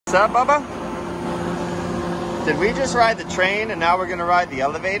What's up, Bubba? Did we just ride the train and now we're gonna ride the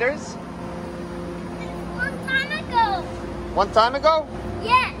elevators? One time ago. One time ago?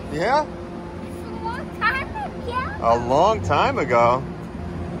 Yes. Yeah? It's a long time ago. A long time ago.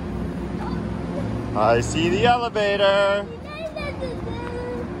 I see the elevator.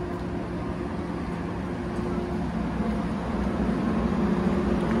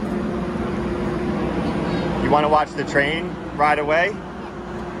 You want to watch the train ride away?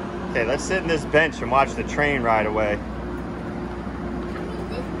 Okay, let's sit in this bench and watch the train ride away.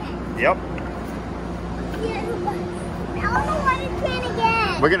 Yep. I want to ride the train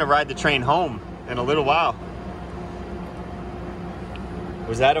again. We're going to ride the train home in a little while.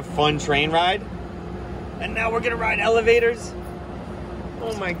 Was that a fun train ride? And now we're going to ride elevators?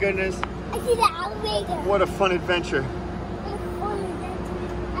 Oh my goodness. I see the elevator. What a fun adventure.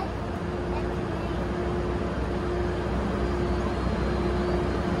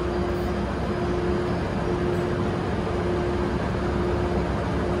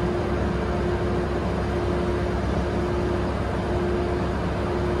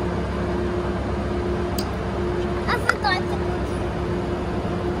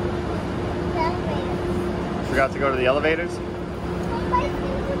 Forgot to go to the elevators? Somebody's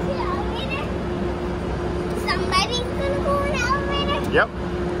gonna go to the elevator? Somebody's gonna go in the elevator? Yep.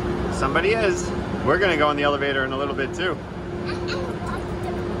 Somebody is. We're gonna go in the elevator in a little bit too.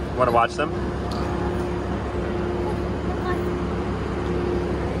 Want to watch them?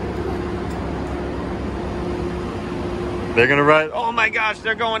 They're gonna ride. Oh my gosh,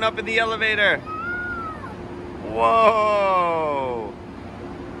 they're going up in the elevator. Whoa.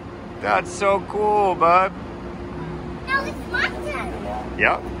 That's so cool, bud. No, it's my turn.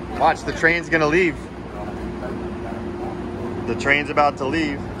 Yep. Watch, the train's gonna leave. The train's about to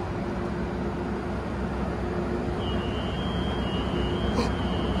leave.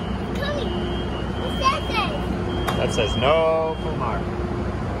 Coming. What's that say? That says no full mark.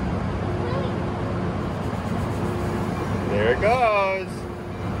 There it goes.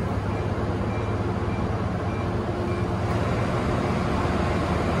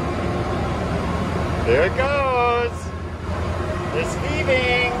 There it goes. It's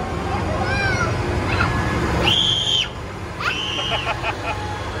leaving.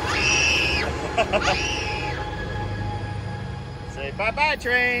 Say bye-bye,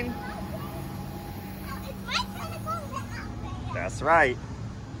 train. It's my turn to go in the elevator. That's right.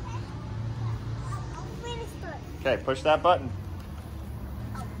 I'll finish first. Okay, push that button.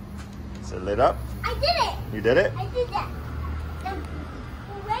 Is it lit up? I did it. You did it? I did that. Now,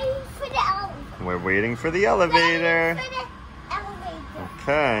 we're waiting for the elevator. We're waiting for the elevator. Waiting for the elevator.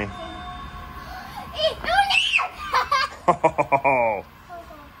 Okay. Oh, Oh.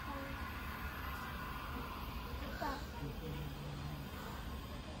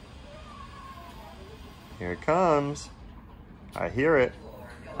 Here it comes. I hear it.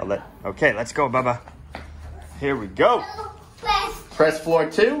 Okay, let's go, Bubba. Here we go. Press floor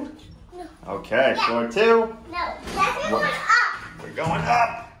 2. No. Okay, Yeah. floor 2. No, that's going up. We're going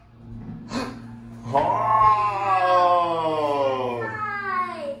up. Oh!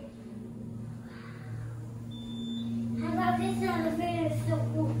 Hi. How about this elevator? It's so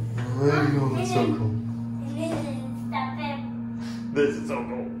cool. I know, it's so cool. And then step in. This is so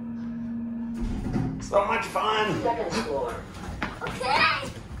cool. So much fun. Second floor. Okay.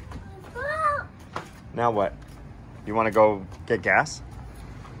 Let's go out. Now what? You want to go get gas?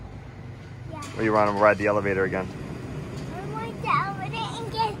 Yeah. Or you want to ride the elevator again? I want the elevator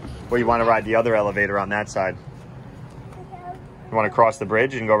and get. Or you want to ride the other elevator on that side? You want to cross the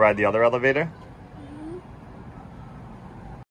bridge and go ride the other elevator?